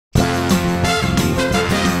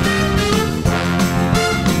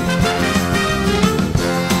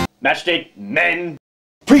Matchstick Men!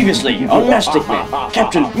 Previously on Matchstick Men,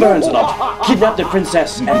 Captain Burns-a-lot kidnapped the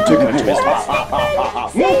princess and took her to his house.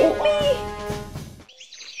 Save me!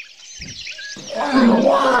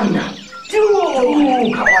 1,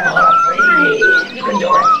 2, come on, 3, you can do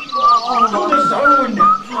it. To the zone,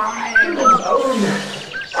 to the zone.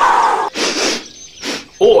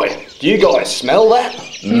 Oi, do you guys smell that?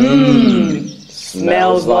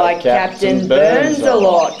 Smells like Captain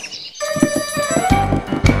Burns-a-lot.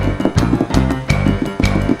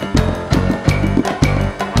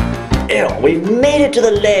 We've made it to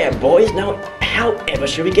the lair, boys. Now, however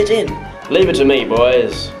should we get in? Leave it to me,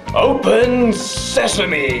 boys. Open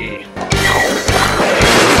sesame!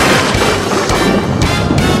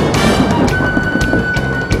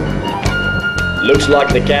 Looks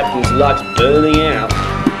like the captain's luck's burning out.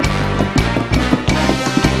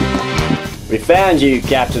 We found you,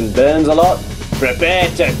 Captain Burns-a-lot. Prepare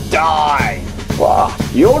to die! What?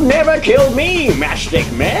 You'll never kill me,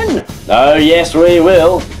 Matchstick Men! Oh, yes, we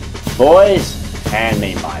will. Boys, hand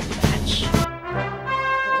me my match.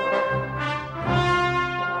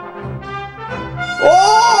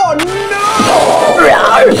 Oh, no!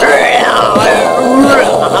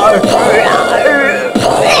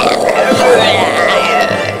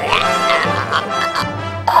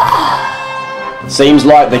 Seems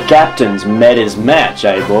like the captain's met his match,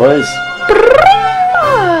 eh, boys?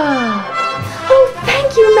 Oh,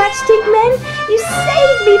 thank you, Matchstick Men. You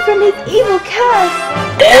saved me from his evil curse.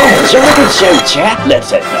 Jolly good show, chap.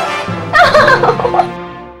 Let's head back.